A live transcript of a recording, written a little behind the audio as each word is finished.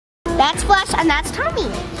That's Flash and that's Tommy.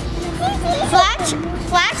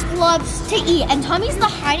 Flash loves to eat, and Tommy's the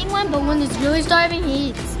hiding one, but when he's really starving, he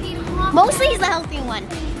eats. Mostly he's the healthy one.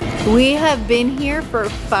 We have been here for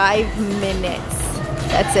 5 minutes.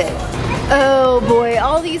 That's it. Oh boy,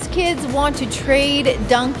 all these kids want to trade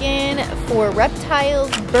Duncan for reptiles,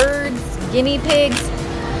 birds, guinea pigs.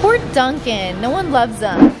 Poor Duncan, no one loves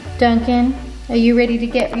him. Duncan, are you ready to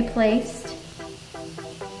get replaced?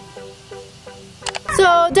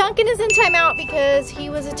 So Duncan is in timeout because he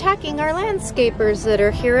was attacking our landscapers that are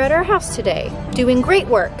here at our house today, doing great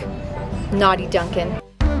work. Naughty Duncan.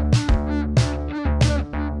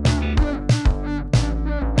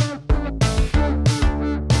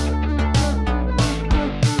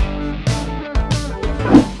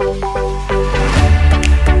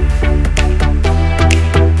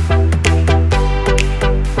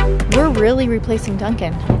 We're really replacing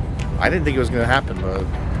Duncan. I didn't think it was going to happen, but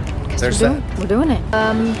we're doing it.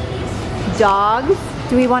 Dogs.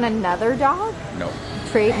 Do we want another dog? No.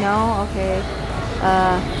 Trade? No? Okay.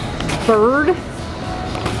 Bird.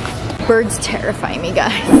 Birds terrify me,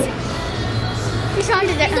 guys. He's trying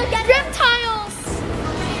to get reptiles.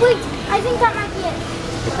 Wait, I think that might be it.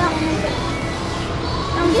 That one is it.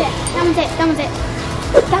 That one's it. That one's it. That one's it.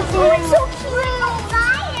 That's the one. So cute.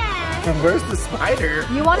 And where's the spider?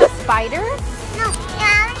 You want a spider? No,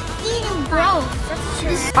 yeah, I'm eating gross.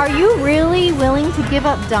 Are you really willing to give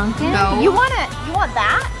up Duncan? No. You want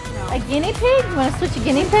that? No. A guinea pig? You want to switch a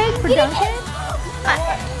guinea pig for Duncan?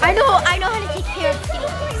 I know how to take care of guinea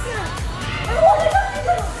pigs.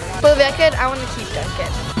 For the record, I want to keep Duncan.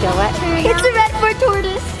 Go what? It's a red fur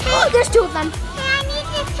tortoise. Oh, there's 2 of them. I need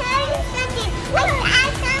to tell you something. Look, I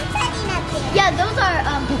found something up there. Yeah, those are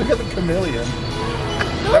Look at the chameleon.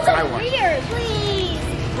 those That's what I are want. weird. Please.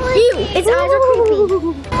 Ew, its eyes are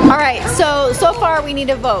creepy. All right, so far we need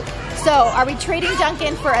a vote. So are we trading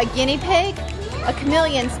Duncan for a guinea pig? A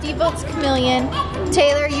chameleon. Steve votes chameleon.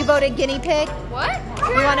 Taylor, you voted guinea pig. What?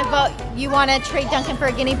 You want to vote? You want to trade Duncan for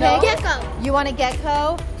a guinea pig? Gecko. You want a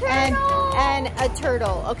gecko and a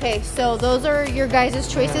turtle. Okay, so those are your guys'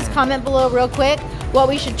 choices. Comment below real quick what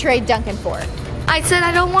we should trade Duncan for. I said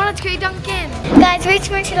I don't want to trade Duncan. Guys, which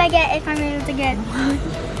one should I get if I'm able to get one?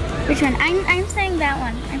 Which one? I'm saying that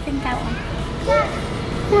one. I think that one.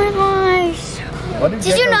 Oh my gosh.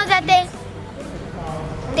 Did you know that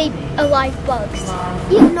they alive bugs?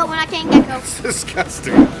 Even though we're not getting geckos. It's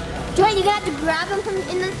disgusting. Joy, you have to grab them from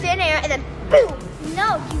in the thin air and then boom.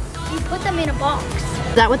 No, you put them in a box.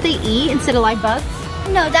 Is that what they eat instead of live bugs?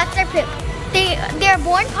 No, that's their poop. They're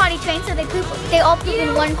born potty trained, so they all poop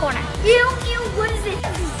in one corner. Ew, what is it?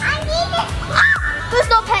 I need it. There's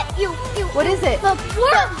no pet. Ew. What is it? Look,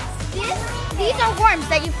 worms. These are worms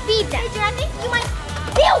that you feed them. Hey, I think you might.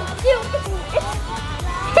 Ew.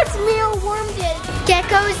 It's mealworms.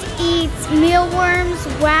 Geckos eat mealworms,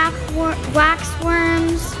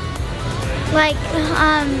 waxworms, like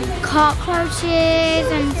cockroaches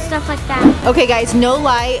and stuff like that. Okay guys, no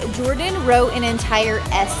lie, Jordan wrote an entire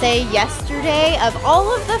essay yesterday of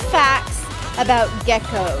all of the facts about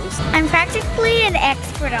geckos. I'm practically an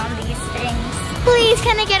expert on these things. Please,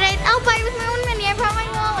 can I get it? I'll buy it with my own money. I brought my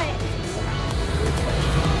wallet.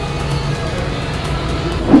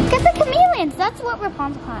 Get the chameleons. That's what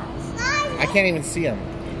Rapunzel has. I can't even see him.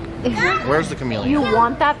 Where's the chameleon? You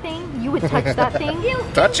want that thing? You would touch that thing?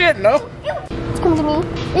 Touch it? No. It's coming to me.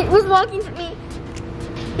 It was walking to me.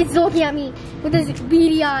 It's looking at me with its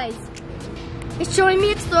beady eyes. It's showing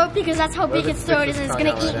me its throat because that's how big its throat is, and it's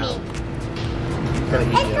gonna eat me.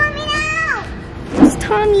 It's coming out. It's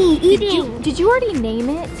Tommy eating. Did you already name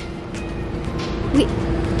it?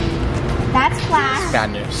 That's Flash. Bad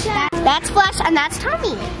news. That's Flash and that's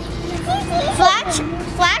Tommy.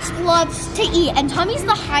 Flash loves to eat, and Tommy's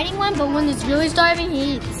the hiding one, but when he's really starving,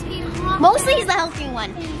 he eats. Mostly he's the healthy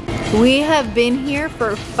one. We have been here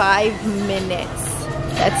for 5 minutes.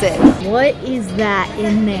 That's it. What is that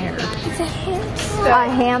in there? It's a hamster. A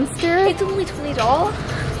hamster? It's only $20.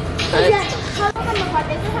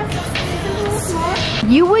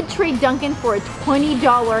 You would trade Duncan for a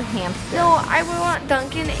 $20 hamster. No, I would want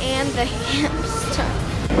Duncan and the hamster.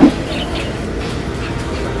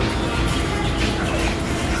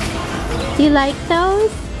 Do you like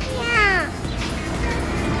those? Yeah.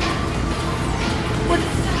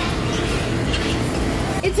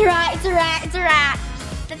 It's a rat.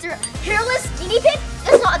 That's a hairless guinea pig?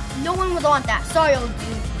 That's not, no one would want that. Sorry, old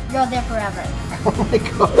dude. You're there forever. Oh my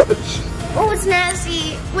gosh. Oh, it's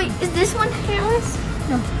nasty. Wait, is this one hairless?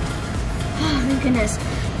 No. Oh, my goodness.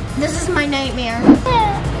 This is my nightmare.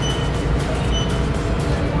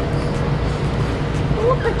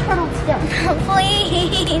 Look, the turtle's down.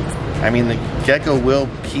 Please. I mean, the gecko will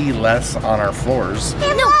pee less on our floors.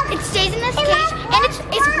 No, it stays in this cage, and it's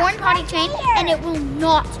born potty trained, and it will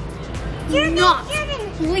not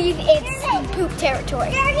leave its poop territory.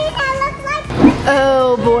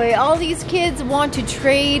 Oh boy, all these kids want to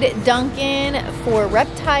trade Duncan for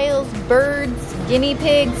reptiles, birds, guinea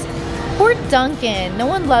pigs. Poor Duncan, no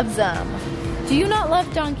one loves him. Do you not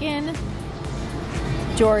love Duncan?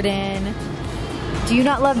 Jordan, do you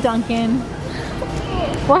not love Duncan?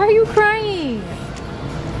 Why are you crying?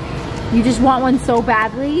 You just want one so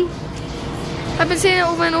badly? I've been saying it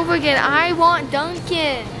over and over again. I want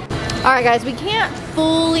Duncan. All right, guys, we can't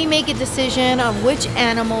fully make a decision on which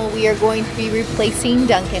animal we are going to be replacing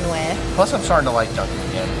Duncan with. Plus, I'm starting to like Duncan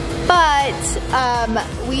again. But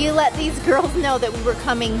we let these girls know that we were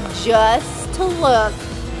coming just to look.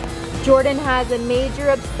 Jordan has a major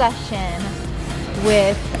obsession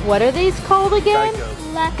with, what are these called again?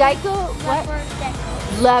 Gecko? What?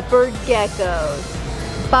 Leopard geckos.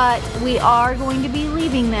 But we are going to be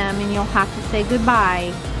leaving them, and you'll have to say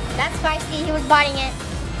goodbye. That's feisty. He was biting it.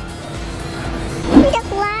 The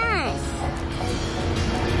glass.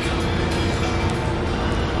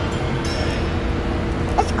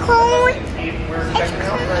 It's calling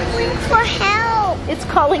for help. It's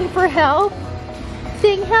calling for help.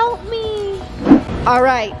 Saying, help me. All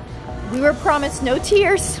right, we were promised no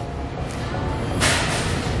tears.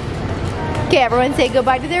 Okay, everyone say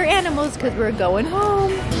goodbye to their animals because we're going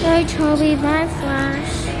home. Bye, Toby. Bye,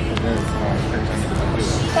 Flash.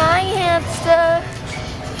 Bye, Hamster.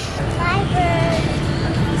 Bye, bird.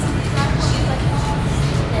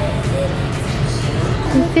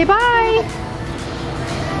 Say bye.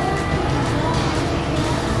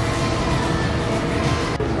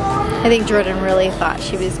 I think Jordan really thought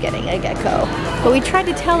she was getting a gecko. But we tried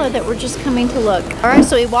to tell her that we're just coming to look. All right,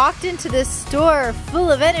 so we walked into this store full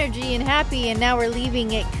of energy and happy, and now we're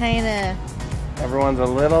leaving it kind of... Everyone's a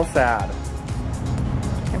little sad.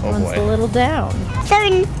 Everyone's a little down. So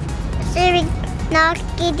we're not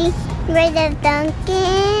getting rid of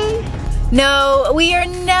Duncan. No, we are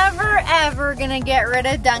never ever gonna get rid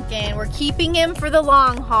of Duncan. We're keeping him for the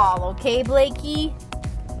long haul, okay, Blakey?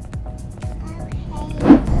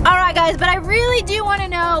 All right, guys, but I really do want to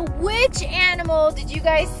know, which animal did you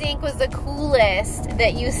guys think was the coolest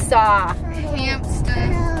that you saw? Hamster.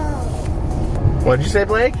 What did you say,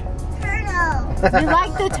 Blake? Turtle. You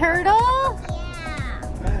like the turtle?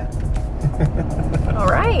 Yeah. All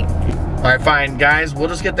right. All right, fine, guys. We'll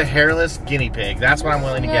just get the hairless guinea pig. That's what I'm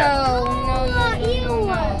willing to get. No.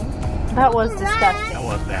 That was disgusting. That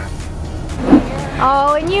was bad.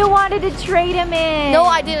 Oh, and you wanted to trade him in. No,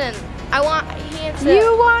 I didn't. I want Hamster.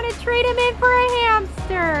 You want to trade him in for a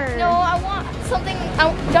hamster. No, I want something.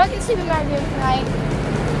 Duncan's sleeping in my room tonight.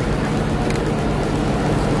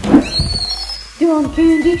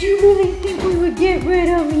 Duncan, did you really think we would get rid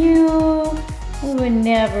of you? We would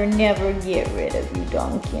never get rid of you,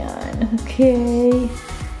 Duncan, okay?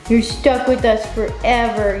 You're stuck with us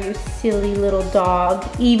forever, you silly little dog,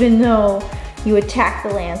 even though you attack the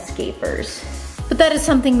landscapers. But that is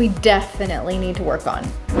something we definitely need to work on.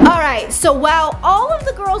 All right, so while all of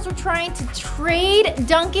the girls were trying to trade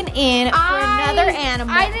Duncan in for another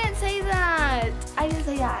animal. I didn't say that. I didn't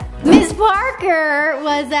say that. Miss Parker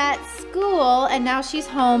was at school and now she's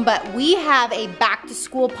home, but we have a back to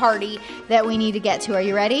school party that we need to get to. Are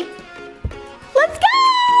you ready? Let's go!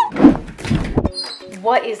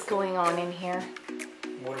 What is going on in here?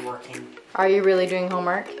 We're working. Are you really doing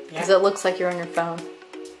homework? Because it looks like you're on your phone.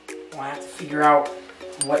 Well, I have to figure out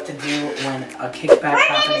what to do when a kickback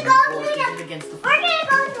happens and the ball is against the We're gonna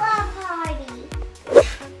go to a party.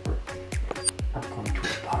 I'm going to a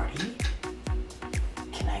party?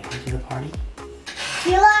 Can I go to the party?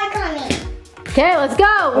 You are coming. Okay, let's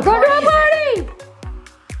go. We're going to a party.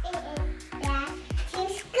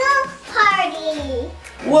 That's school party.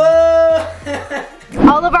 Whoa!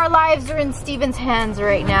 All of our lives are in Steven's hands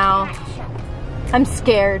right now. I'm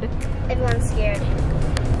scared. Everyone's scared.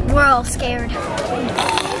 We're all scared.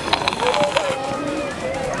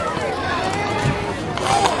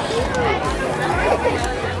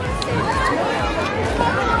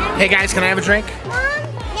 Hey guys, can I have a drink?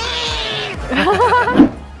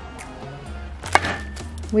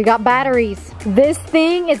 We got batteries. This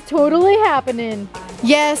thing is totally happening.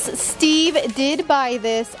 Yes, Steve did buy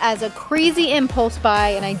this as a crazy impulse buy,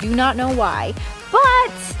 and I do not know why,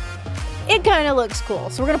 but it kind of looks cool.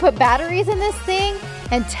 So we're gonna put batteries in this thing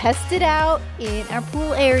and test it out in our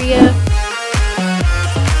pool area.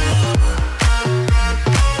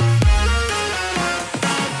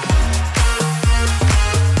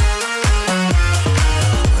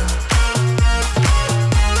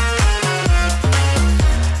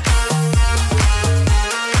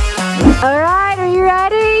 All right, are you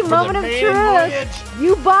ready? For Moment the of maiden truth. voyage.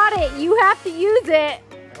 You bought it. You have to use it.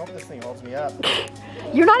 I hope this thing holds me up.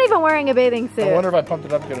 You're not even wearing a bathing suit. I wonder if I pumped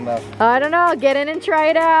it up good enough. I don't know. Get in and try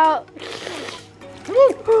it out.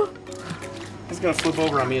 It's gonna flip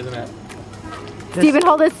over on me, isn't it? Steven,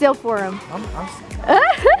 hold it still for him. What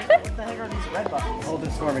the heck are these red buttons? Hold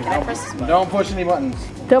this for me. Can I press this button? Don't push any buttons.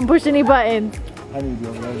 Don't push any buttons. I need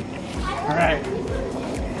to be ready. All right.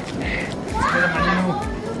 Let's get my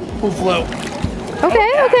new pool float.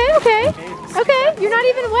 Okay. You're not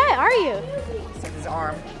even wet, are you? Except his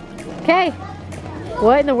arm. Okay.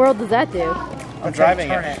 What in the world does that do? I'm driving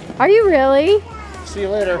Turn it. Are you really? See you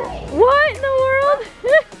later. What in the world?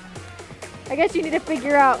 I guess you need to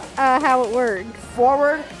figure out how it works.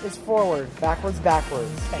 Forward is forward, backwards,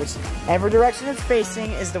 backwards. Whichever direction it's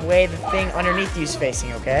facing is the way the thing underneath you is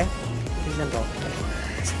facing, okay? Example.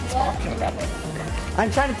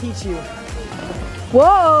 I'm trying to teach you.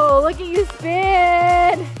 Whoa, look at you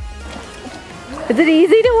spin. Is it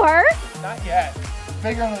easy to work? Not yet.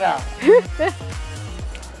 Figuring it out.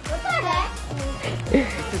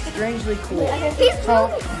 It's strangely cool.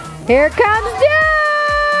 Here comes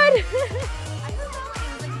Dude!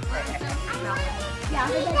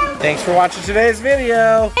 Thanks for watching today's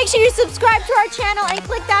video. Make sure you subscribe to our channel and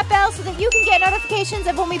click that bell so that you can get notifications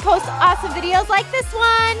of when we post awesome videos like this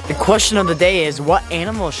one. The question of the day is, what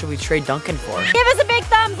animal should we trade Duncan for? Give us a big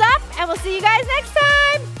thumbs up and we'll see you guys next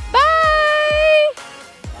time.